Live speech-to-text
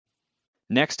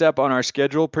Next up on our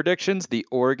schedule predictions, the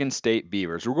Oregon State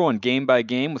Beavers. We're going game by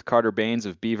game with Carter Baines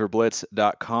of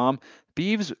BeaverBlitz.com.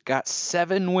 Beavs got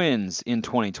 7 wins in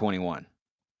 2021.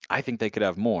 I think they could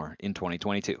have more in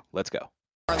 2022. Let's go.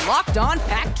 Locked On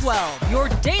Pac-12, your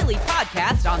daily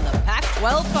podcast on the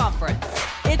Pac-12 Conference.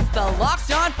 It's the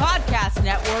Locked On Podcast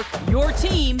Network, your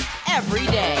team every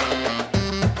day.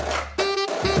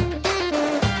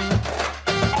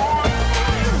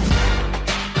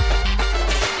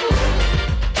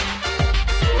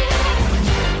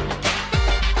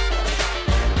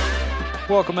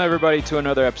 Welcome, everybody, to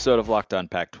another episode of Locked On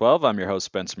Pac-12. I'm your host,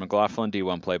 Spencer McLaughlin,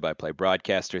 D1 play-by-play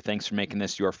broadcaster. Thanks for making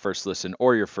this your first listen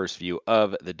or your first view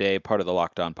of the day, part of the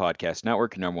Locked On Podcast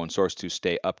Network, your number one source to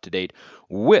stay up to date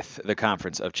with the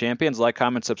Conference of Champions. Like,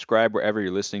 comment, subscribe wherever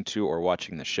you're listening to or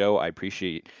watching the show. I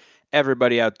appreciate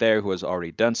everybody out there who has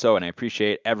already done so, and I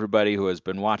appreciate everybody who has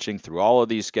been watching through all of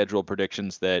these schedule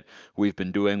predictions that we've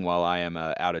been doing while I am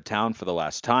out of town for the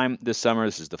last time this summer.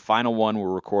 This is the final one.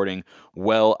 We're recording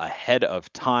well ahead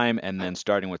of time, and then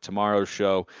starting with tomorrow's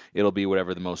show, it'll be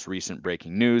whatever the most recent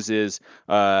breaking news is,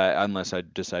 unless I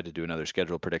decide to do another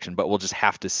schedule prediction, but we'll just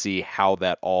have to see how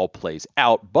that all plays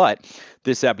out. But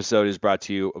this episode is brought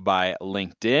to you by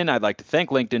LinkedIn. I'd like to thank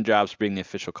LinkedIn Jobs for being the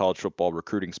official college football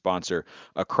recruiting sponsor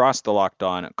across the Locked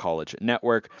On College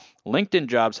Network. LinkedIn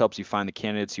Jobs helps you find the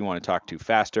candidates you want to talk to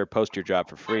faster. Post your job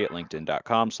for free at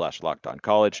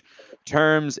linkedin.com/lockedoncollege.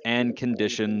 Terms and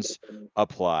conditions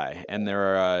apply. And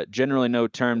there are generally no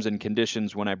terms and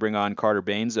conditions when I bring on Carter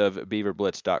Baines of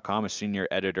BeaverBlitz.com, a senior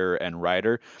editor and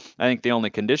writer. I think the only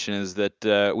condition is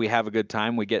that we have a good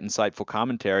time, we get insightful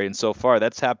commentary, and so far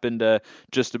that's happened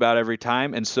just about every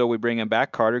time. And so we bring him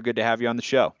back. Carter, good to have you on the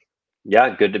show.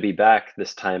 Yeah, good to be back.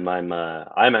 This time I'm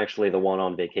actually the one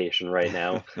on vacation right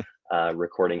now,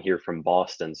 recording here from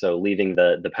Boston. So leaving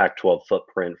the Pac-12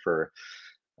 footprint for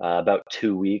about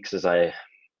 2 weeks as I,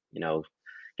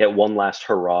 get one last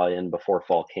hurrah in before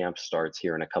fall camp starts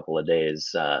here in a couple of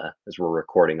days, as we're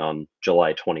recording on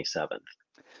July 27th.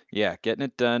 Yeah, getting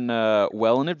it done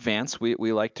well in advance. We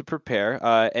like to prepare.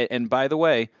 And by the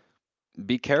way,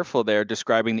 be careful there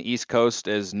describing the East Coast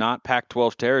as not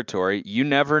Pac-12 territory. You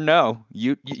never know.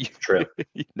 You True.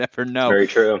 You never know. Very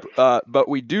true. But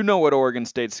we do know what Oregon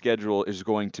State's schedule is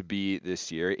going to be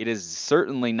this year. It is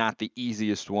certainly not the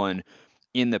easiest one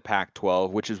in the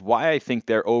Pac-12, which is why I think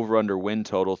their over-under win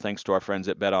total, thanks to our friends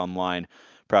at BetOnline,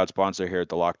 proud sponsor here at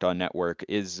the Locked On Network,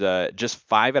 is just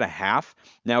 5.5.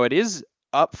 Now, it is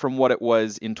up from what it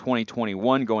was in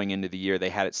 2021 going into the year. They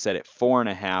had it set at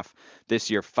 4.5. This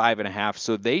year, 5.5.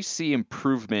 So they see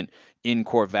improvement in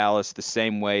Corvallis the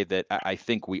same way that I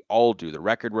think we all do. The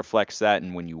record reflects that,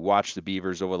 and when you watch the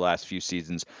Beavers over the last few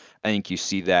seasons, I think you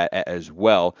see that as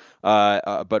well.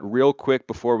 But real quick,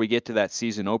 before we get to that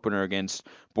season opener against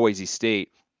Boise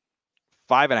State,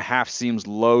 5.5 seems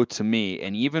low to me.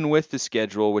 And even with the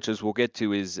schedule, which as we'll get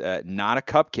to is not a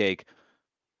cupcake,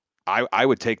 I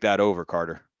would take that over,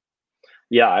 Carter.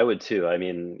 Yeah, I would too. I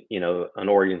mean, an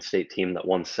Oregon State team that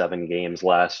won 7 games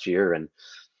last year and,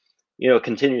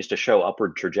 continues to show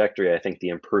upward trajectory. I think the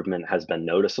improvement has been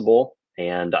noticeable,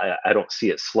 and I don't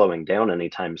see it slowing down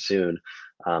anytime soon.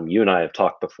 You and I have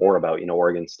talked before about,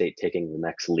 Oregon State taking the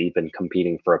next leap and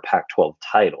competing for a Pac-12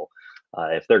 title.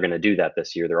 If they're going to do that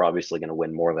this year, they're obviously going to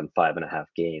win more than 5.5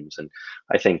 games. And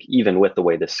I think even with the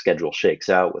way this schedule shakes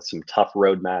out, with some tough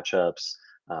road matchups,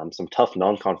 some tough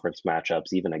non-conference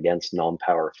matchups, even against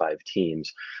non-Power 5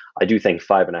 teams, I do think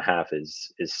 5.5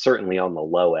 is certainly on the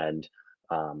low end.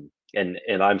 And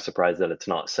I'm surprised that it's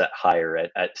not set higher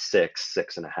at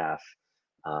 6.5.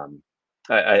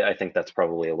 I think that's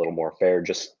probably a little more fair.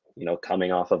 Just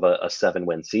coming off of a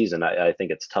 7-win season, I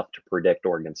think it's tough to predict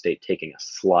Oregon State taking a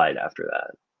slide after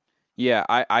that. Yeah,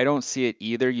 I don't see it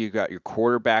either. You've got your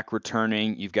quarterback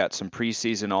returning. You've got some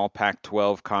preseason all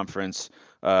Pac-12 conference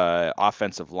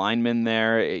offensive linemen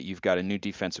there. You've got a new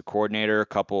defensive coordinator, a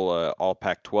couple all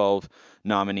Pac-12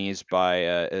 nominees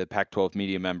by Pac-12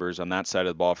 media members on that side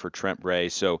of the ball for Trent Bray.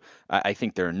 So I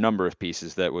think there are a number of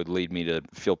pieces that would lead me to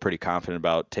feel pretty confident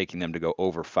about taking them to go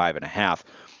over 5.5.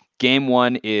 Game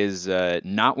one is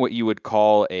not what you would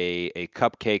call a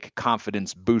cupcake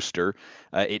confidence booster.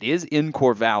 It is in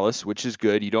Corvallis, which is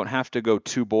good. You don't have to go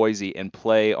to Boise and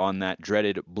play on that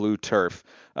dreaded blue turf,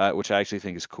 which I actually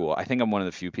think is cool. I think I'm one of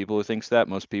the few people who thinks that.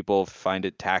 Most people find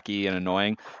it tacky and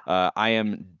annoying. I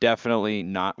am definitely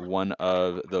not one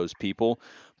of those people,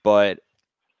 but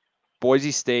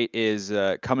Boise State is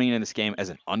coming into this game as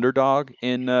an underdog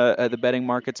in the betting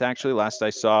markets, actually. Last I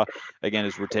saw, again,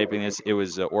 as we're taping this, it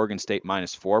was Oregon State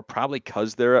 -4, probably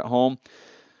because they're at home.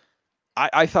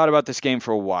 I thought about this game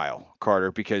for a while,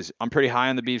 Carter, because I'm pretty high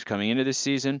on the Beavs coming into this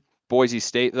season. Boise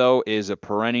State, though, is a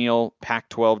perennial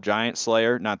Pac-12 giant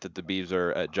slayer. Not that the Beavs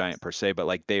are a giant per se, but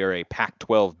like they are a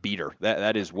Pac-12 beater.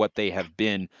 That is what they have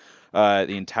been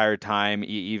the entire time,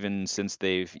 even since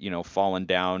they've fallen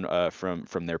down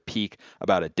from their peak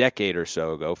about a decade or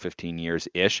so ago, 15 years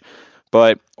ish.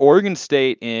 But Oregon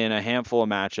State, in a handful of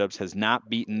matchups, has not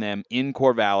beaten them in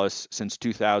Corvallis since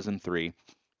 2003.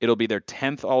 It'll be their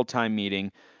 10th all-time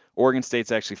meeting. Oregon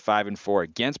State's actually 5-4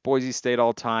 against Boise State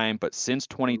all time, but since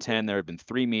 2010 there have been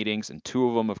 3 meetings, and 2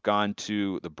 of them have gone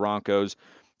to the Broncos.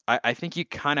 I think you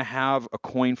kind of have a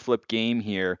coin flip game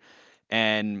here,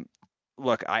 and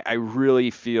look, I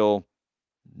really feel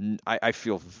I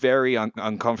feel very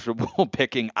uncomfortable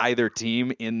picking either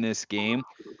team in this game.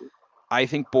 I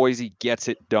think Boise gets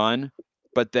it done,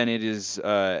 but then it is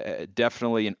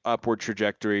definitely an upward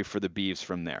trajectory for the Beavs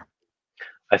from there.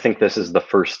 I think this is the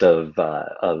first of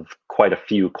quite a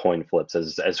few coin flips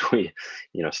as we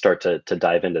start to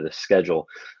dive into the schedule.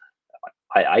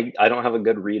 I don't have a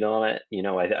good read on it.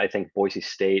 I think Boise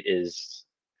State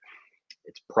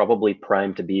it's probably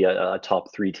primed to be a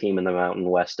top three team in the Mountain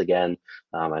West again.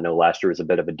 I know last year was a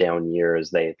bit of a down year as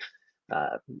they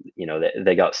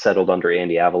got settled under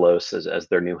Andy Avalos as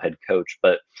their new head coach.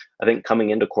 But I think coming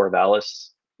into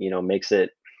Corvallis, makes it.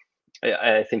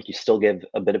 I think you still give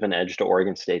a bit of an edge to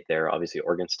Oregon State there. Obviously,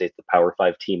 Oregon State's the Power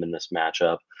Five team in this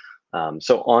matchup.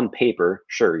 So on paper,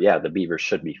 sure, yeah, the Beavers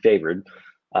should be favored.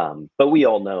 But we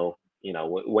all know,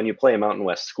 when you play a Mountain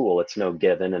West school, it's no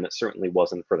given, and it certainly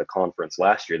wasn't for the conference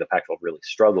last year. The Pac-12 really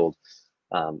struggled.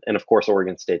 And of course,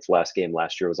 Oregon State's last game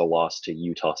last year was a loss to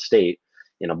Utah State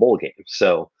in a bowl game.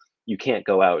 So you can't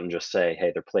go out and just say,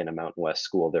 hey, they're playing a Mountain West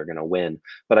school, they're going to win.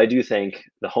 But I do think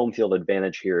the home field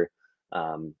advantage here,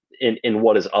 in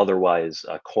what is otherwise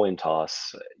a coin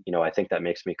toss, I think that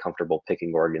makes me comfortable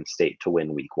picking Oregon State to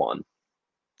win week one.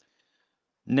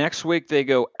 Next week, they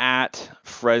go at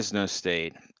Fresno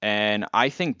State, and I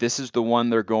think this is the one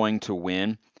they're going to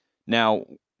win. Now,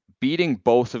 beating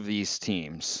both of these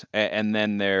teams, and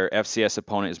then their FCS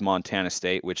opponent is Montana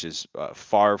State, which is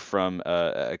far from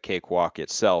a cakewalk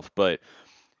itself, but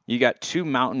you got 2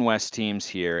 Mountain West teams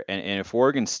here, and if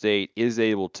Oregon State is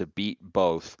able to beat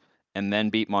both and then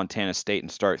beat Montana State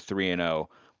and start 3-0,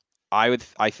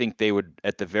 I think they would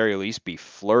at the very least be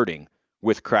flirting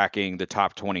with cracking the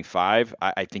top 25.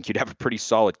 I think you'd have a pretty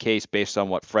solid case based on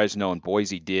what Fresno and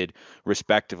Boise did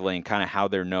respectively, and kind of how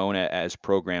they're known as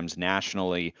programs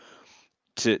nationally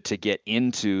to get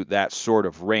into that sort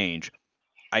of range.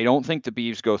 I don't think the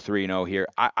Beavs go 3-0 here.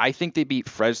 I think they beat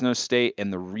Fresno State,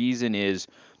 and the reason is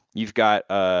you've got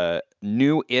a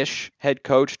new-ish head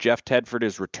coach. Jeff Tedford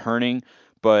is returning,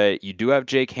 but you do have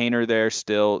Jake Haener there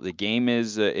still. The game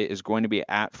is going to be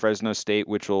at Fresno State,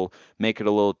 which will make it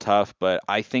a little tough. But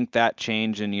I think that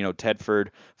change and Tedford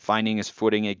finding his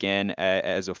footing again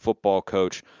as a football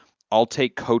coach, I'll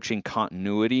take coaching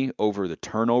continuity over the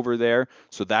turnover there.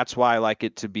 So that's why I like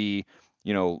it to be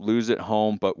lose at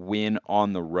home but win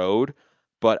on the road.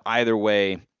 But either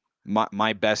way,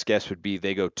 my best guess would be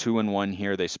they go 2-1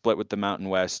 here. They split with the Mountain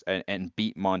West and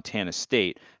beat Montana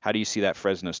State. How do you see that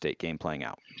Fresno State game playing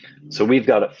out? So we've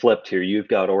got it flipped here. You've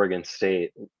got Oregon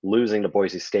State losing to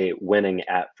Boise State, winning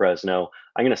at Fresno.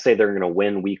 I'm going to say they're going to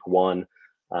win week one.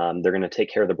 They're going to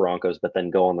take care of the Broncos, but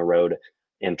then go on the road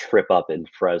and trip up in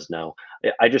Fresno.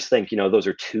 I just think, those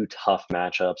are 2 tough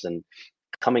matchups, and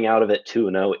coming out of it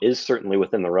 2-0 is certainly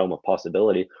within the realm of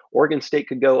possibility. Oregon State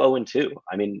could go 0-2.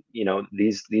 I mean,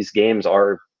 these games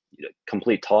are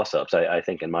complete toss-ups, I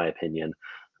think, in my opinion.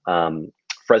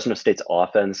 Fresno State's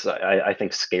offense, I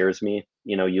think, scares me.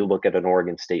 You look at an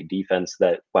Oregon State defense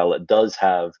that, while it does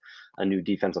have a new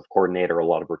defensive coordinator, a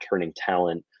lot of returning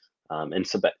talent, and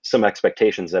some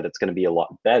expectations that it's going to be a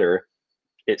lot better,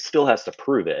 it still has to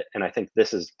prove it. And I think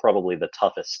this is probably the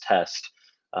toughest test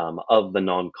of the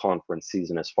non-conference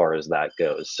season as far as that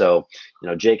goes. So,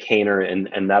 Jake Haener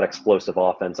and that explosive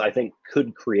offense, I think,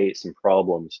 could create some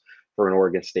problems for an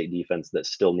Oregon State defense that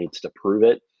still needs to prove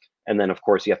it. And then, of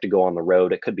course, you have to go on the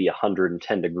road. It could be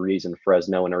 110 degrees in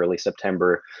Fresno in early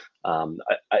September.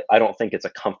 I don't think it's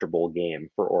a comfortable game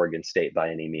for Oregon State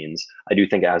by any means. I do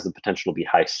think it has the potential to be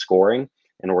high scoring,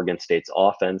 and Oregon State's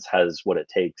offense has what it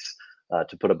takes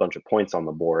to put a bunch of points on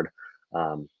the board.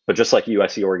 But just like you, I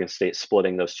see Oregon State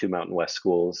splitting those 2 Mountain West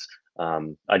schools.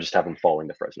 I just have them falling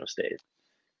to Fresno State.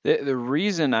 The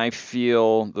reason I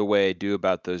feel the way I do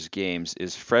about those games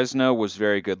is Fresno was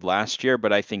very good last year,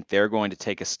 but I think they're going to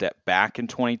take a step back in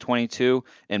 2022.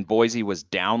 And Boise was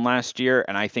down last year,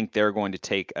 and I think they're going to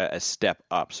take a step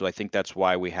up. So I think that's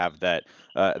why we have that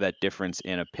difference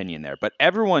in opinion there. But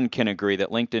everyone can agree that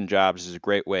LinkedIn Jobs is a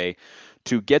great way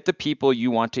to get the people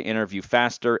you want to interview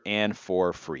faster and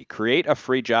for free. Create a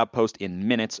free job post in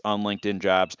minutes on LinkedIn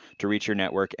Jobs to reach your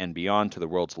network and beyond to the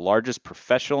world's largest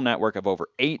professional network of over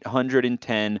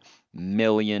 810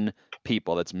 million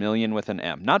people. That's million with an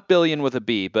M, not billion with a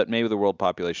B, but maybe the world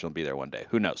population will be there one day.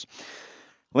 Who knows?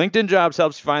 LinkedIn Jobs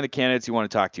helps you find the candidates you want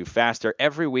to talk to faster.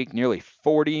 Every week, nearly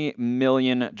 40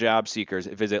 million job seekers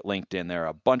visit LinkedIn. There are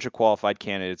a bunch of qualified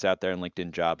candidates out there, and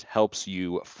LinkedIn Jobs helps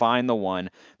you find the one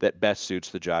that best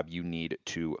suits the job you need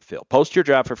to fill. Post your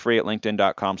job for free at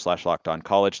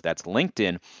linkedin.com/lockedoncollege. That's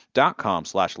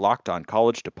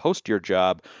linkedin.com/lockedoncollege to post your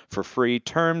job for free.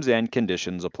 Terms and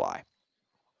conditions apply.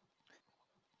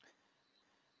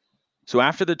 So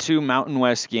after the two Mountain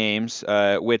West games,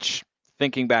 which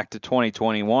thinking back to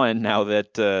 2021, now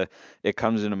that it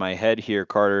comes into my head here,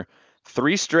 Carter,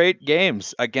 three straight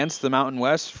games against the Mountain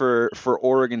West for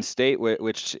Oregon State,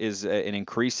 which is an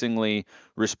increasingly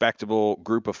respectable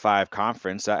Group of Five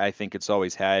conference. I think it's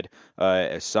always had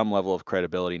some level of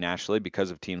credibility nationally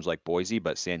because of teams like Boise,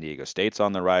 but San Diego State's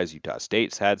on the rise. Utah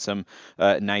State's had some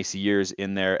nice years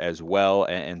in there as well,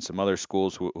 and some other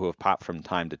schools who have popped from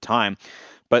time to time.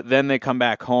 But then they come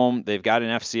back home. They've got an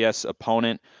FCS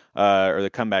opponent, or they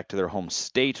come back to their home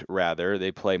state, rather.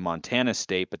 They play Montana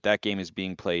State, but that game is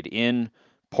being played in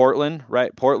Portland,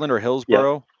 right? Portland or Yep.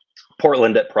 Hillsboro?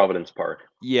 Portland at Providence Park.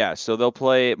 Yeah, so they'll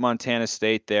play Montana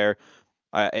State there.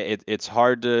 It's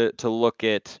hard to look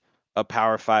at a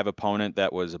Power 5 opponent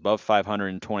that was above 500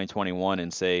 in 2021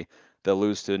 and say they'll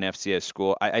lose to an FCS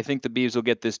school. I think the Beavs will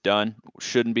get this done.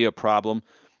 Shouldn't be a problem,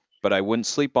 but I wouldn't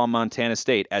sleep on Montana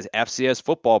State. As FCS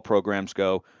football programs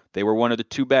go, they were one of the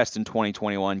two best in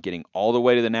 2021, getting all the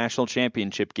way to the national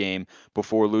championship game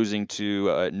before losing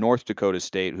to North Dakota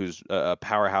State, who's a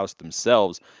powerhouse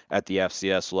themselves at the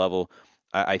FCS level.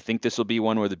 I think this will be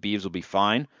one where the Beavs will be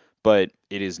fine, but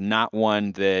it is not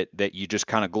one that you just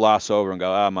kind of gloss over and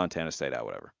go, Montana State,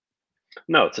 whatever.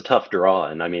 No, it's a tough draw.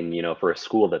 And I mean, for a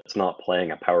school that's not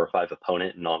playing a Power Five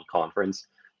opponent in non-conference,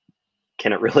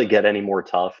 can it really get any more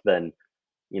tough than,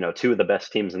 two of the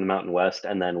best teams in the Mountain West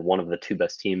and then one of the two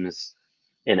best teams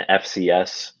in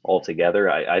FCS altogether?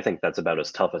 I think that's about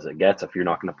as tough as it gets if you're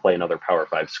not going to play another Power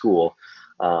Five school.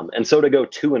 And so to go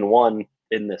 2-1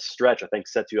 in this stretch, I think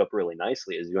sets you up really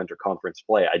nicely as you enter conference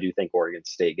play. I do think Oregon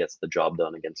State gets the job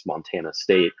done against Montana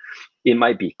State. It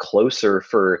might be closer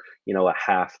for, a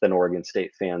half than Oregon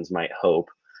State fans might hope.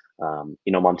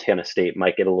 Montana State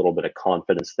might get a little bit of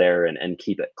confidence there and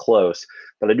keep it close.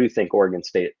 But I do think Oregon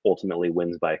State ultimately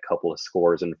wins by a couple of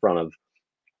scores in front of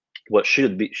what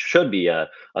should be a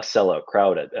sellout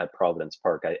crowd at Providence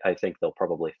Park. I think they'll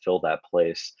probably fill that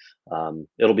place.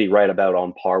 It'll be right about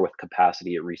on par with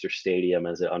capacity at Reser Stadium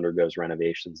as it undergoes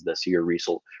renovations this year.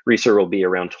 Reser will be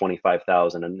around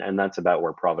 25,000, and that's about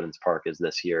where Providence Park is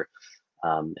this year.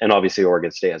 And obviously,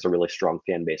 Oregon State has a really strong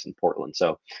fan base in Portland.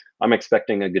 So I'm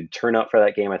expecting a good turnout for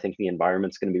that game. I think the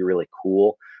environment's going to be really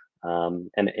cool. And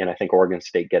I think Oregon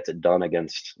State gets it done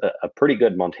against a pretty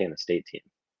good Montana State team.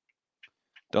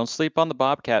 Don't sleep on the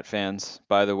Bobcat fans,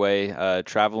 by the way.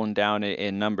 Traveling down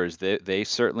in numbers, they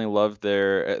certainly love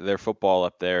their football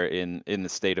up there in the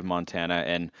state of Montana,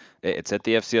 and it's at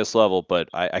the FCS level. But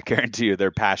I guarantee you,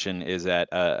 their passion is at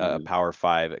a Power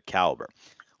 5 caliber.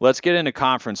 Let's get into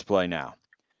conference play now.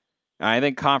 I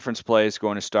think conference play is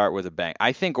going to start with a bang.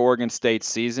 I think Oregon State's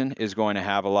season is going to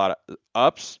have a lot of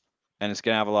ups, and it's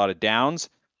going to have a lot of downs,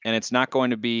 and it's not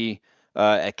going to be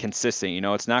consistent.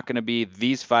 It's not going to be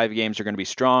these 5 games are going to be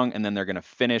strong, and then they're going to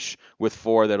finish with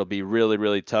 4 that'll be really,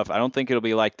 really tough. I don't think it'll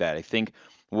be like that. I think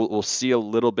we'll see a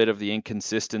little bit of the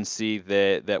inconsistency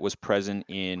that was present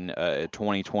in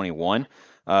 2021.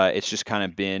 It's just kind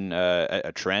of been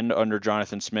a trend under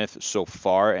Jonathan Smith so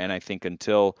far, and I think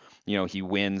until he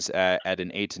wins at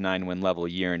an 8 to 9 win level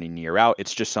year in and year out,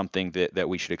 it's just something that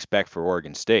we should expect for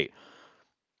Oregon State.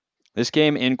 This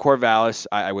game in Corvallis,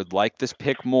 I would like this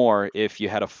pick more if you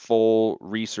had a full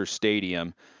Reser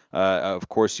Stadium. Of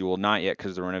course, you will not yet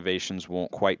because the renovations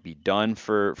won't quite be done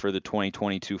for the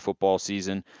 2022 football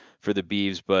season for the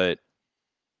Beavs, but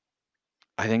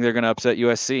I think they're going to upset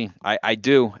USC. I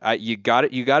do. You got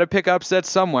to pick upsets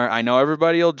somewhere. I know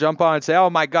everybody will jump on and say, "Oh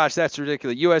my gosh, that's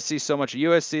ridiculous." USC so much.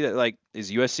 USC is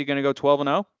USC going to go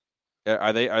 12-0?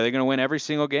 Are they going to win every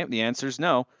single game? The answer is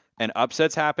no. And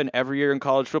upsets happen every year in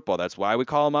college football. That's why we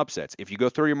call them upsets. If you go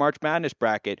through your March Madness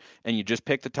bracket and you just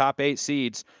pick the top 8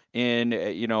 seeds in,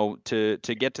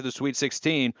 to get to the Sweet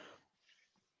 16,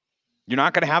 you're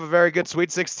not going to have a very good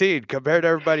Sweet 16 compared to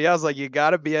everybody else. Like, you got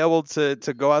to be able to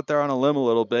go out there on a limb a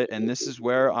little bit, and this is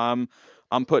where I'm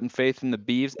putting faith in the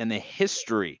Beavs and the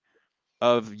history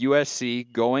of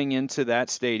USC going into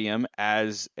that stadium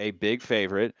as a big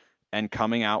favorite and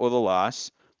coming out with a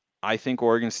loss. I think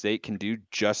Oregon State can do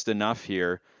just enough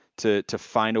here to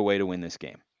find a way to win this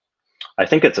game. I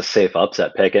think it's a safe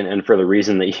upset pick, and for the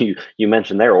reason that you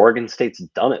mentioned there, Oregon State's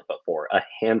done it before a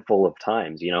handful of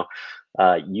times.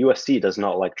 USC does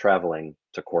not like traveling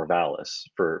to Corvallis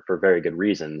for very good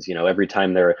reasons. Every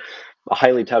time they're a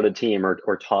highly touted team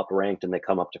or top ranked and they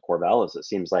come up to Corvallis, it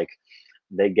seems like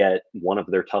they get one of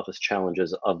their toughest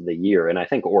challenges of the year. And I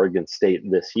think Oregon State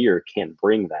this year can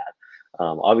bring that.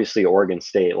 Obviously, Oregon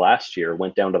State last year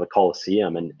went down to the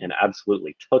Coliseum and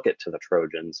absolutely took it to the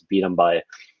Trojans, beat them by,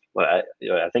 well,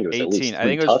 I think it was 18. at least I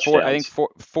think it was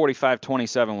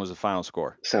 45-27 was the final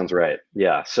score. Sounds right.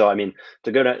 Yeah. So, I mean,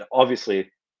 to go to obviously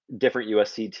different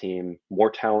USC team, more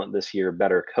talent this year,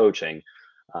 better coaching.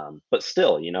 But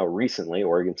still, recently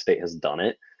Oregon State has done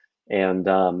it. And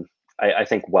I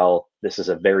think while this is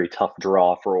a very tough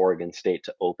draw for Oregon State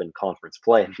to open conference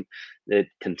play, it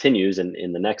continues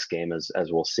in the next game, as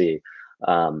we'll see.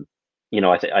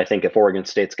 I think if Oregon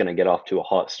State's going to get off to a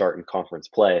hot start in conference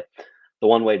play, the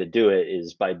one way to do it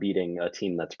is by beating a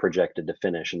team that's projected to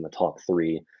finish in the top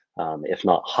 3, if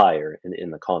not higher in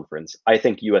the conference. I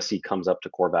think USC comes up to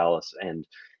Corvallis and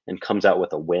comes out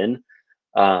with a win.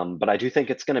 But I do think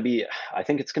it's going to be,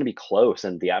 close,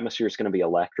 and the atmosphere is going to be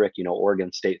electric.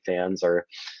 Oregon State fans are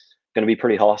going to be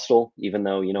pretty hostile, even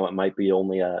though, it might be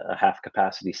only a half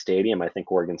capacity stadium. I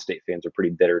think Oregon State fans are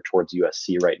pretty bitter towards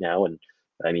USC right now. And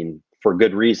I mean, for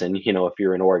good reason. If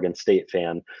you're an Oregon State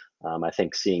fan, I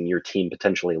think seeing your team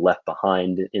potentially left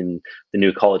behind in the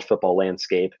new college football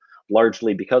landscape,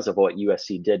 largely because of what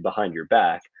USC did behind your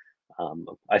back,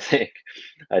 I think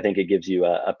it gives you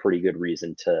a pretty good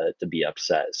reason to be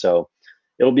upset. So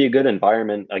it'll be a good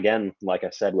environment. Again, like I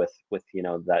said, with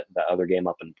that other game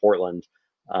up in Portland,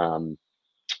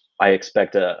 I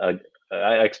expect a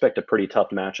pretty tough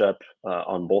matchup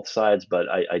on both sides, but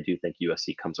I do think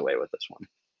USC comes away with this one.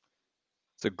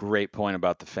 It's a great point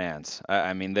about the fans.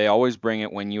 I mean, they always bring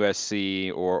it when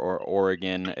USC or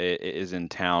Oregon is in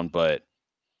town, but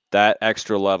that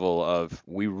extra level of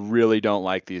we really don't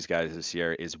like these guys this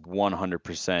year is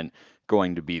 100%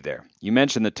 going to be there. You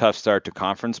mentioned the tough start to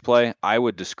conference play. I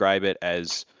would describe it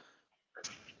as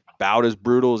about as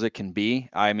brutal as it can be.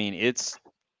 I mean, it's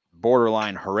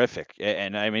borderline horrific.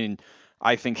 And I mean,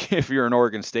 I think if you're an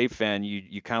Oregon State fan,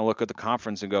 you kind of look at the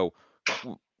conference and go,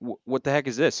 what the heck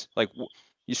is this? Like,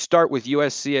 you start with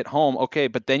USC at home, okay,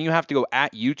 but then you have to go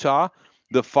at Utah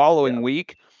the following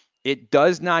week. It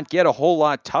does not get a whole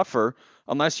lot tougher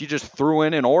unless you just threw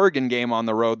in an Oregon game on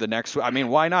the road the next. I mean,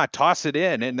 why not toss it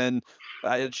in? And then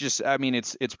it's just, I mean,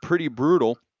 it's pretty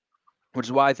brutal, which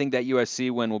is why I think that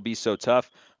USC win will be so tough.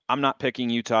 I'm not picking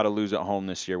Utah to lose at home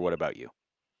this year. What about you?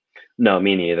 No,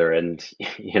 me neither. And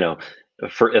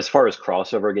for as far as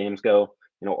crossover games go,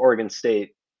 Oregon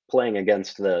State playing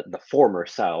against the former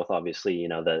South, obviously,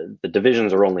 the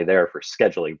divisions are only there for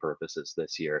scheduling purposes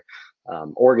this year.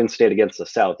 Oregon State against the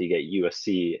South, you get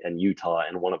USC and Utah,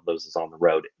 and one of those is on the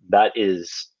road. That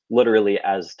is literally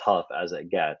as tough as it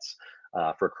gets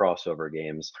for crossover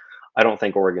games. I don't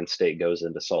think Oregon State goes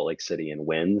into Salt Lake City and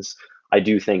wins. I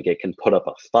do think it can put up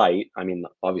a fight. I mean,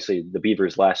 obviously, the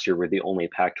Beavers last year were the only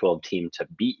Pac-12 team to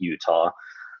beat Utah.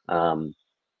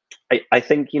 I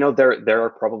think there are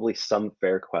probably some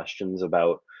fair questions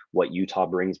about what Utah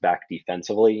brings back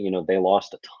defensively. They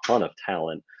lost a ton of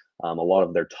talent. A lot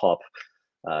of their top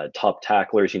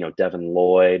tacklers. Devin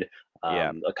Lloyd.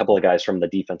 A couple of guys from the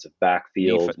defensive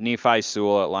backfield. Nephi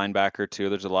Sewell at linebacker too.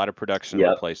 There's a lot of production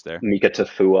replaced there. Mika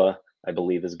Tafua, I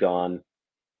believe, is gone.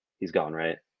 He's gone,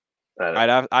 right?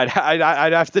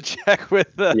 I'd have to check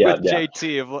with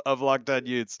JT of Locked On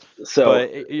Utes. So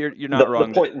but you're not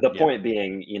wrong. The point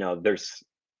being,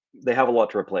 they have a lot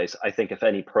to replace. I think if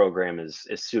any program is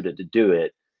suited to do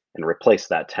it and replace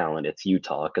that talent, it's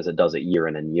Utah, because it does it year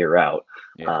in and year out.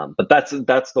 Yeah. But that's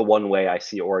the one way I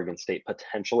see Oregon State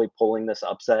potentially pulling this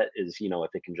upset is, if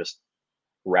it can just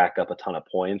rack up a ton of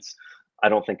points. I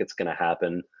don't think it's going to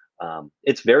happen.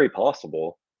 It's very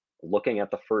possible, looking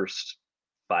at the first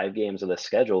 5 games of the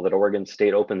schedule, that Oregon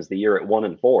State opens the year at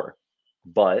 1-4.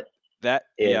 But that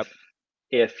if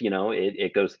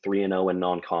it goes 3-0 in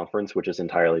non-conference, which is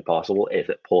entirely possible, if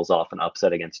it pulls off an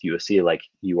upset against USC like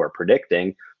you are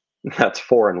predicting, That's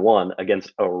 4-1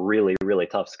 against a really, really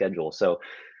tough schedule. So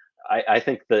I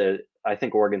think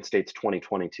Oregon State's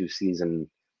 2022 season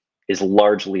is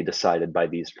largely decided by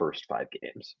these first 5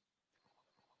 games.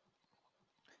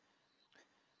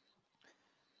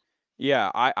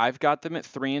 Yeah, I've got them at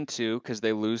 3-2 because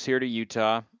they lose here to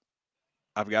Utah.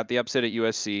 I've got the upset at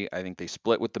USC. I think they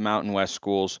split with the Mountain West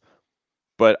schools.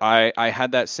 But I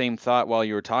had that same thought while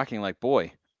you were talking, like,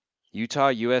 boy,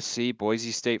 Utah, USC,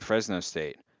 Boise State, Fresno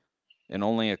State, and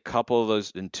only a couple of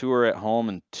those, and 2 are at home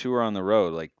and 2 are on the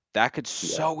road. Like that could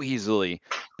Yeah. so easily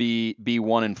be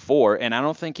 1-4, and I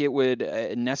don't think it would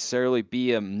necessarily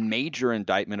be a major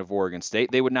indictment of Oregon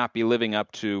State. They would not be living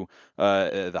up to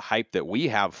the hype that we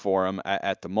have for them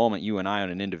at the moment. You and I on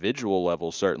an individual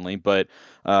level, certainly, but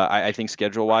I think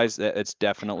schedule-wise, it's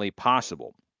definitely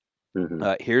possible. Hmm.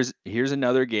 Here's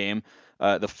another game.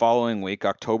 The following week,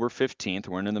 October 15th,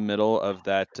 we're in the middle of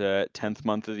that 10th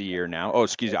month of the year now. Oh,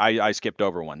 excuse me, I skipped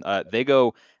over one. They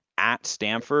go at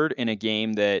Stanford in a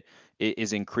game that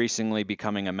is increasingly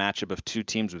becoming a matchup of two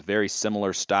teams with very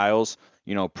similar styles.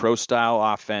 You know, pro style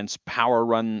offense, power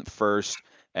run first,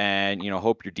 and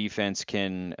hope your defense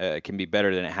can be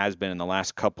better than it has been in the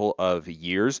last couple of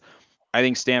years. I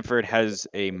think Stanford has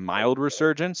a mild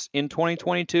resurgence in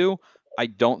 2022. I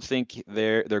don't think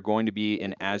they're going to be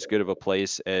in as good of a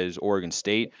place as Oregon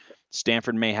State.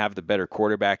 Stanford may have the better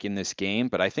quarterback in this game,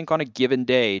 but I think on a given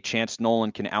day, Chance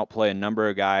Nolan can outplay a number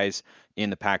of guys in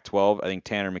the Pac-12. I think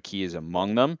Tanner McKee is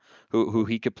among them, who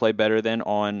he could play better than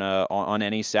on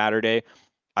any Saturday.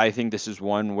 I think this is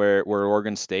one where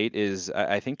Oregon State is,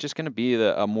 I think, just going to be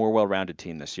a more well-rounded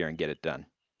team this year and get it done.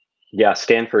 Yeah,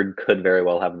 Stanford could very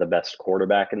well have the best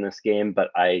quarterback in this game, but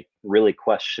I really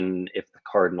question if the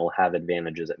Cardinal have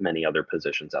advantages at many other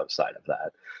positions outside of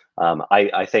that.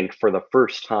 I think for the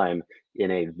first time in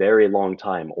a very long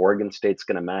time, Oregon State's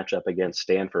going to match up against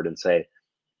Stanford and say,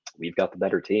 we've got the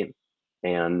better team.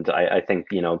 And I think,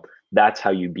 that's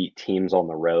how you beat teams on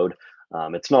the road.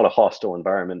 It's not a hostile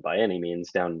environment by any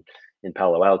means down in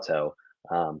Palo Alto.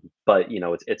 But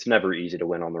it's never easy to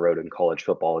win on the road in college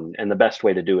football, and the best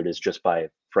way to do it is just by,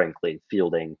 frankly,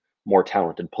 fielding more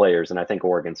talented players. And I think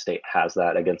Oregon State has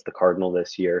that against the Cardinal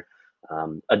this year.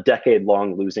 A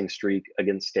decade-long losing streak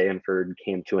against Stanford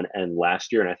came to an end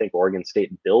last year, and I think Oregon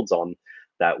State builds on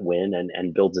that win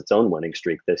and builds its own winning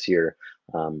streak this year,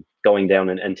 going down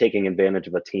and taking advantage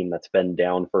of a team that's been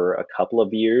down for a couple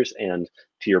of years. And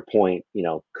to your point,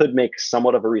 could make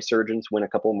somewhat of a resurgence, win a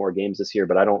couple more games this year,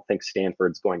 but I don't think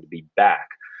Stanford's going to be back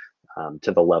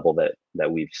to the level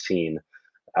that we've seen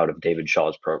out of David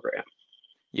Shaw's program.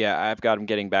 Yeah, I've got them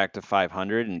getting back to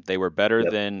 500, and they were better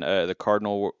Yep. than the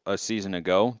Cardinal a season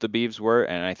ago. The Beavs were,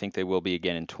 and I think they will be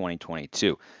again in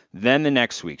 2022. Then the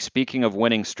next week, speaking of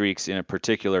winning streaks in a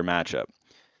particular matchup,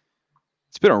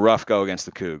 it's been a rough go against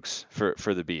the Cougs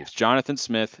for the Beavs. Jonathan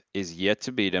Smith is yet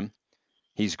to beat him.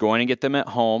 He's going to get them at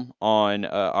home on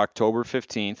October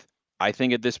 15th. I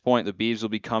think at this point the Beavs will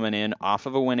be coming in off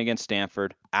of a win against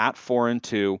Stanford at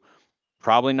 4-2.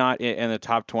 Probably not in the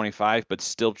top 25, but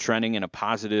still trending in a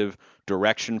positive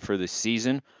direction for the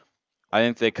season. I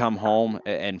think they come home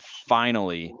and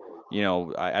finally,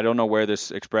 I don't know where this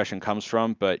expression comes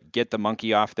from, but get the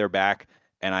monkey off their back.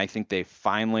 And I think they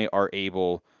finally are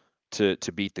able to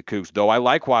beat the Cougs. Though I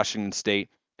like Washington State,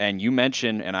 and you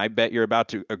mentioned, and I bet you're about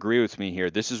to agree with me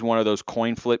here, this is one of those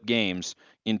coin flip games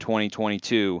in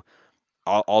 2022.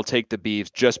 I'll take the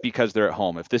Beavs just because they're at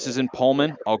home. If this is in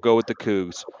Pullman, I'll go with the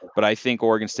Cougs. But I think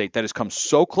Oregon State, that has come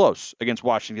so close against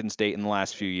Washington State in the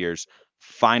last few years,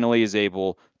 finally is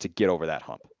able to get over that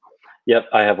hump. Yep,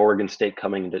 I have Oregon State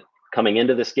coming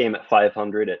into this game at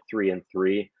 500 at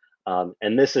 3-3,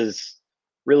 and this is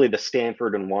really the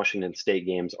Stanford and Washington State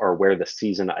games are where the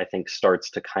season I think starts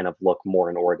to kind of look more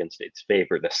in Oregon State's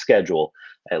favor. The schedule,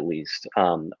 at least,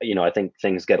 I think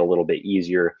things get a little bit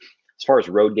easier as far as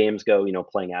road games go.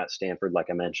 Playing at Stanford, like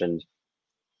I mentioned,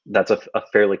 that's a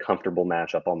fairly comfortable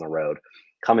matchup on the road.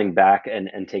 Coming back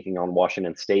and taking on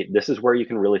Washington State, this is where you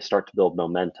can really start to build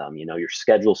momentum. Your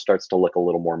schedule starts to look a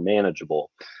little more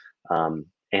manageable. And,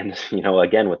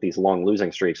 again, with these long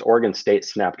losing streaks, Oregon State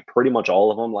snapped pretty much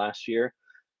all of them last year.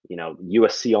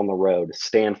 USC on the road,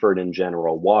 Stanford in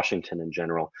general, Washington in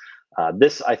general.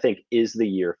 This, I think, is the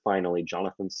year finally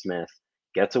Jonathan Smith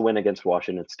gets a win against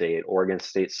Washington State. Oregon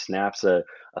State snaps a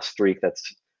streak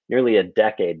that's nearly a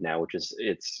decade now, which is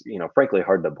frankly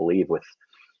hard to believe with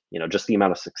just the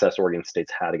amount of success Oregon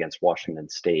State's had against Washington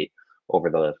State over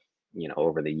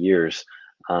the years.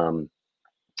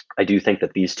 I do think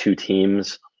that these two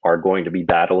teams are going to be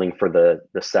battling for the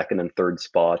second and third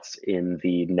spots in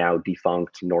the now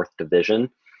defunct North Division.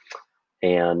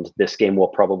 And this game will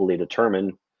probably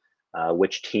determine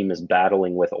which team is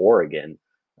battling with Oregon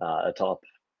atop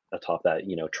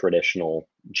that traditional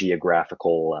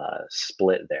geographical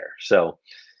split there. So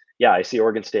yeah, I see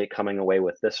Oregon State coming away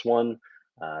with this one.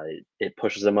 It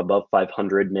pushes them above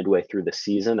 500 midway through the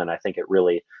season, and I think it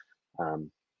really,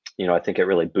 I think it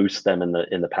really boosts them in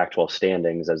the Pac-12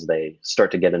 standings as they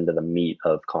start to get into the meat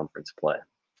of conference play.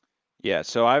 Yeah,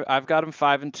 so I've got them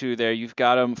 5-2 there. You've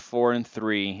got them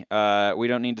 4-3. We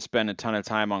don't need to spend a ton of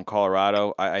time on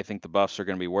Colorado. I think the Buffs are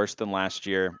going to be worse than last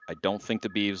year. I don't think the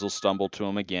Beavs will stumble to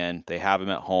them again. They have them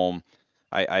at home.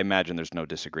 I imagine there's no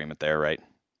disagreement there, right?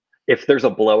 If there's a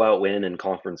blowout win in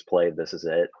conference play, this is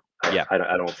it. Yeah.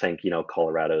 I don't think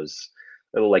Colorado's,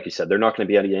 like you said, they're not going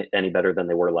to be any better than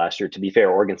they were last year. To be fair,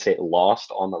 Oregon State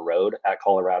lost on the road at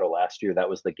Colorado last year. That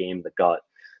was the game that got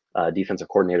defensive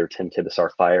coordinator Tim Tibesar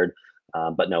fired.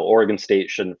 But no, Oregon State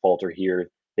shouldn't falter here.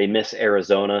 They miss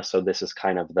Arizona, so this is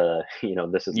kind of the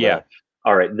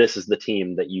all right, this is the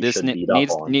team that you should beat up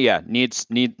on. Needs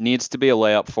to be a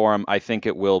layup for them. I think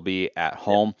it will be at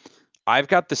home. Yeah. I've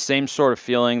got the same sort of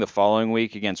feeling the following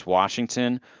week against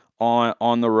Washington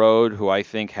on the road, who I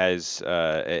think has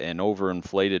an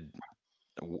overinflated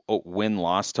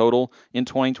win-loss total in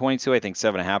 2022. I think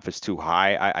 7.5 is too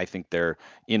high. I think they're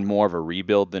in more of a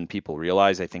rebuild than people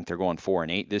realize. I think they're going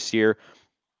 4-8 this year.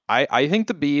 I think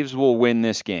the Beavs will win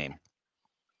this game.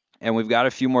 And we've got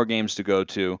a few more games to go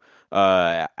to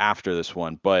after this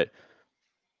one. But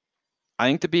I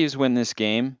think the Beavs win this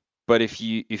game. But if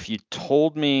you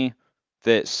told me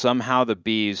that somehow the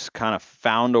Beavs kind of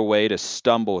found a way to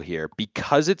stumble here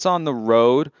because it's on the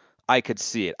road, I could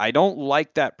see it. I don't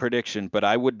like that prediction, but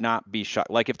I would not be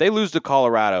shocked. Like if they lose to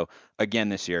Colorado again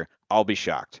this year, I'll be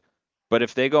shocked. But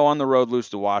if they go on the road, lose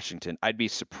to Washington, I'd be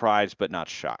surprised but not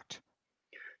shocked.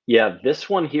 Yeah, this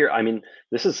one here, I mean,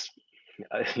 this is,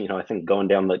 I think going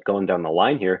down the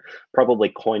line here, probably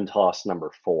coin toss number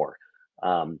 4.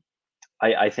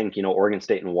 I think, Oregon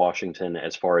State and Washington,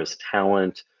 as far as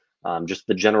talent, just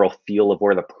the general feel of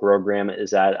where the program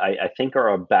is at, I think are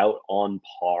about on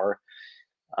par.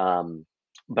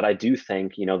 But I do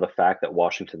think, the fact that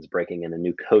Washington's breaking in a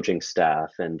new coaching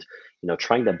staff and,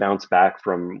 trying to bounce back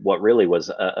from what really was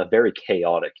a very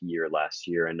chaotic year last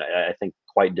year, and I think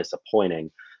quite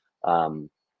disappointing.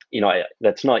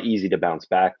 That's not easy to bounce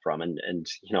back from. And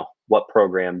what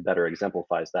program better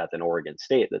exemplifies that than Oregon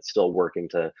State, that's still working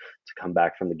to come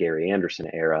back from the Gary Anderson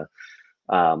era.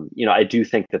 I do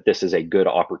think that this is a good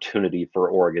opportunity for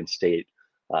Oregon State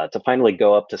to finally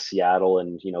go up to Seattle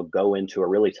and, go into a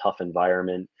really tough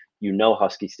environment.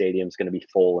 Husky Stadium is going to be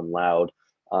full and loud,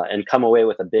 and come away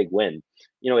with a big win.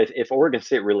 If Oregon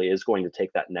State really is going to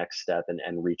take that next step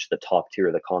and reach the top tier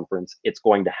of the conference, it's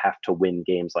going to have to win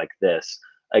games like this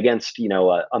against,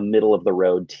 a middle of the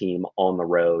road team on the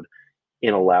road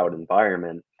in a loud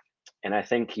environment. And I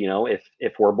think,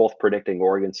 if we're both predicting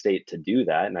Oregon State to do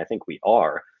that, and I think we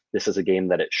are, this is a game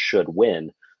that it should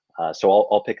win. So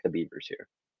I'll pick the Beavers here.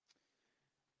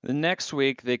 The next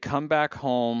week, they come back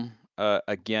home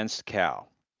against Cal.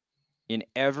 In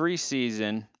every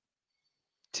season,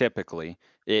 typically,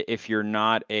 if you're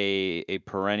not a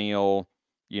perennial,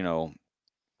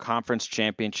 conference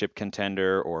championship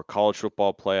contender or college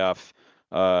football playoff,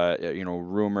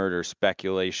 rumored or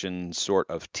speculation sort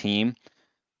of team,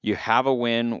 you have a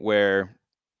win where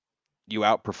you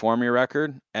outperform your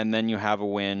record, and then you have a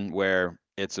win where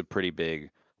it's a pretty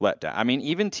big letdown. I mean,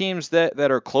 even teams that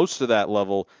are close to that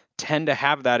level tend to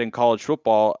have that in college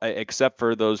football, except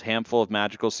for those handful of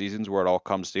magical seasons where it all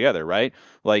comes together, right?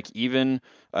 Like even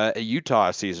Utah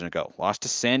a season ago lost to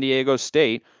San Diego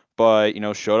State, but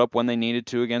showed up when they needed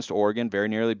to against Oregon, very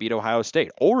nearly beat Ohio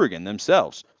State. Oregon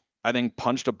themselves, I think,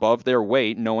 punched above their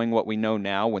weight, knowing what we know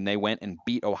now, when they went and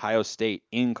beat Ohio State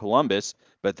in Columbus,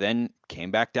 but then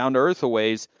came back down to earth a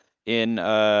ways in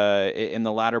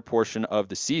the latter portion of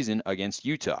the season against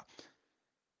Utah.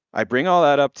 I bring all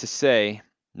that up to say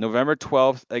November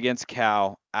 12th against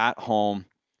Cal at home.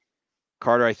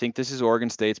 Carter, I think this is Oregon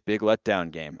State's big letdown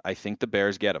game. I think the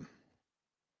Bears get them.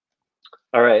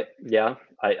 All right. Yeah,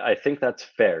 I think that's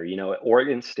fair.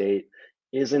 Oregon State's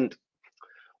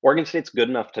good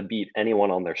enough to beat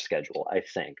anyone on their schedule, I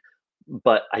think.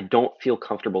 But I don't feel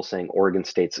comfortable saying Oregon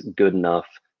State's good enough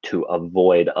to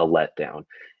avoid a letdown.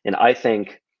 And I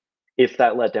think if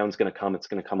that letdown is going to come, it's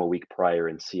going to come a week prior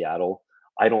in Seattle.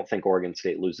 I don't think Oregon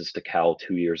State loses to Cal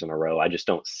 2 years in a row. I just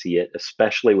don't see it,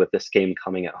 especially with this game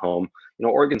coming at home.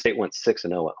 Oregon State went 6-0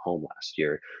 at home last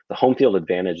year. The home field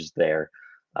advantage is there.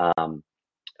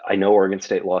 I know Oregon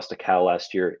State lost to Cal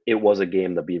last year. It was a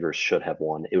game the Beavers should have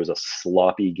won. It was a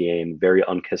sloppy game, very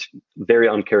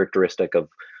uncharacteristic of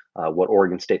what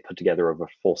Oregon State put together over a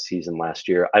full season last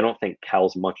year. I don't think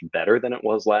Cal's much better than it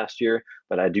was last year,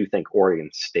 but I do think Oregon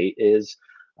State is.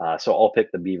 So I'll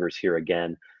pick the Beavers here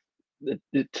again.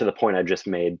 To the point I just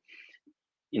made,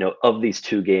 of these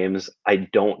two games, I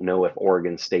don't know if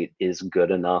Oregon State is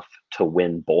good enough to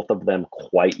win both of them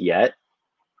quite yet.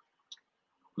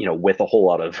 With a whole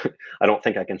lot of, I don't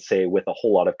think I can say with a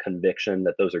whole lot of conviction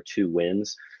that those are two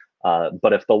wins.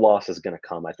 But if the loss is going to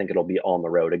come, I think it'll be on the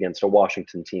road against a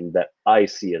Washington team that I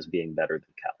see as being better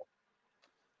than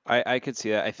Cal. I could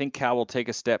see that. I think Cal will take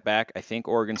a step back. I think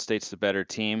Oregon State's the better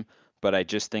team, but I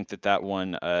just think that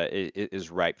one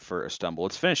is ripe for a stumble.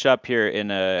 Let's finish up here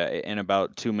in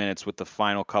about 2 minutes with the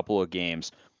final couple of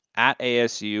games. At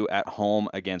ASU, at home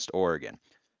against Oregon.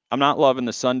 I'm not loving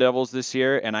the Sun Devils this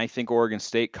year, and I think Oregon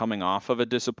State, coming off of a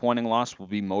disappointing loss, will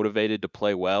be motivated to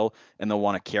play well, and they'll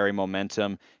want to carry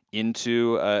momentum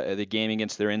into the game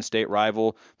against their in-state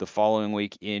rival the following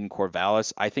week in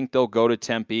Corvallis. I think they'll go to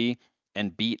Tempe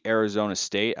and beat Arizona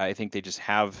State. I think they just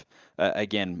have,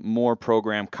 again, more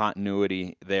program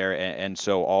continuity there, and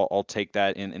so I'll take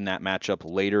that in that matchup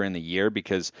later in the year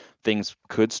because things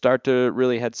could start to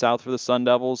really head south for the Sun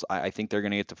Devils. I think they're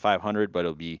going to get to 500, but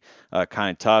it'll be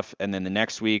kind of tough. And then the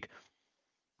next week,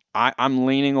 I'm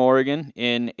leaning Oregon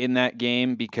in that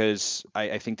game because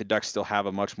I think the Ducks still have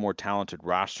a much more talented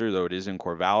roster, though it is in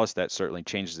Corvallis. That certainly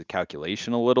changes the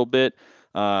calculation a little bit.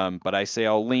 But I say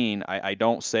I'll lean. I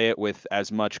don't say it with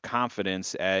as much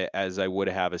confidence as I would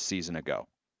have a season ago.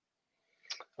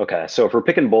 Okay, so if we're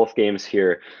picking both games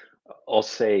here, I'll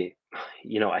say,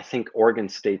 I think Oregon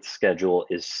State's schedule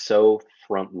is so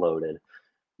front-loaded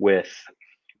with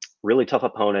really tough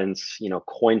opponents,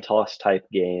 coin toss type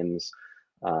games,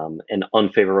 and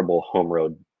unfavorable home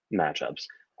road matchups.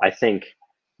 I think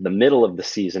the middle of the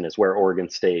season is where Oregon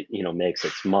State, makes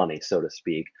its money, so to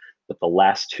speak. But the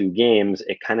last two games,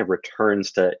 it kind of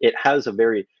returns to it has a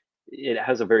very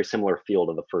similar feel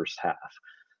to the first half.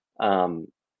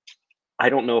 I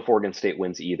don't know if Oregon State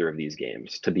wins either of these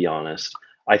games, to be honest.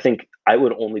 I think I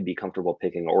would only be comfortable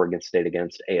picking Oregon State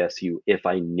against ASU if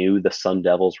I knew the Sun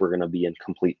Devils were going to be in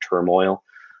complete turmoil.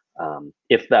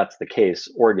 If that's the case,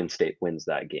 Oregon State wins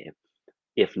that game.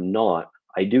 If not,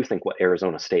 I do think what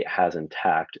Arizona State has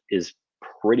intact is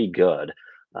pretty good,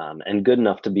 and good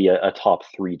enough to be a top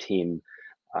 3 team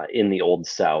in the Old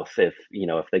South if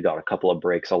they got a couple of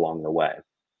breaks along the way.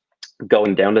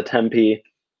 Going down to Tempe,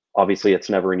 obviously it's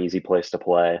never an easy place to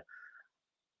play.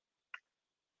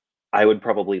 I would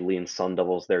probably lean Sun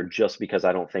Devils there just because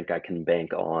I don't think I can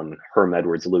bank on Herm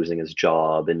Edwards losing his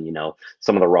job and,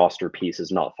 some of the roster pieces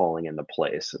not falling into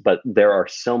place. But there are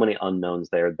so many unknowns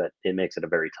there that it makes it a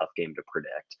very tough game to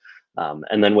predict.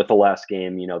 And then with the last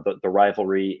game, the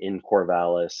rivalry in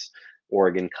Corvallis,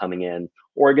 Oregon coming in.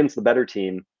 Oregon's the better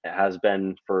team. It has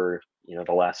been for,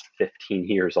 the last 15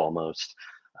 years almost.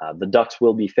 The Ducks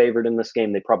will be favored in this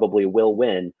game. They probably will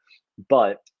win.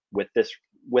 But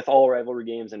with all rivalry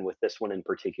games and with this one in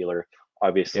particular,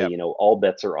 obviously, Yep. All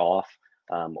bets are off.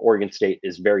 Oregon State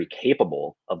is very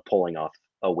capable of pulling off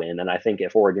a win. And I think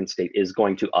if Oregon State is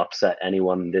going to upset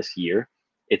anyone this year,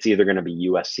 it's either going to be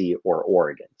USC or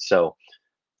Oregon. So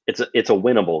it's a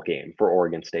winnable game for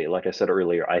Oregon State. Like I said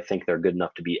earlier, I think they're good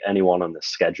enough to beat anyone on the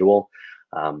schedule.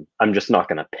 I'm just not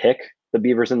going to pick the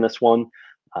Beavers in this one.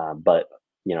 But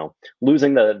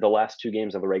losing the last 2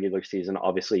 games of the regular season,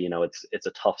 obviously, it's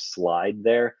a tough slide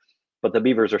there, but the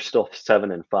Beavers are still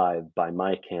 7-5 by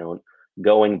my count,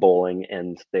 going bowling,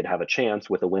 and they'd have a chance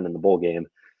with a win in the bowl game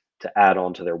to add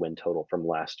on to their win total from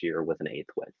last year with an 8th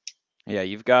win. Yeah,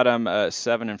 you've got them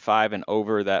 7-5 and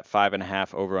over that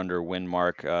 5.5 over/under win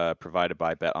mark provided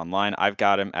by Bet Online. I've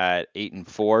got them at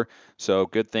 8-4, so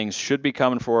good things should be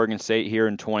coming for Oregon State here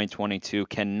in 2022.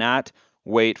 Cannot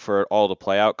wait for it all to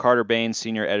play out. Carter Bain,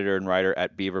 senior editor and writer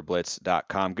at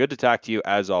BeaverBlitz.com. Good to talk to you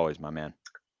as always, my man.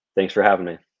 Thanks for having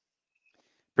me.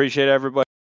 Appreciate everybody.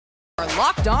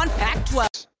 Locked On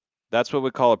Pac-12. That's what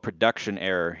we call a production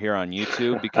error here on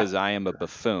YouTube because I am a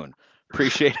buffoon.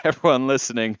 Appreciate everyone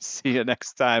listening. See you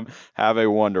next time. Have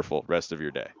a wonderful rest of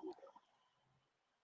your day.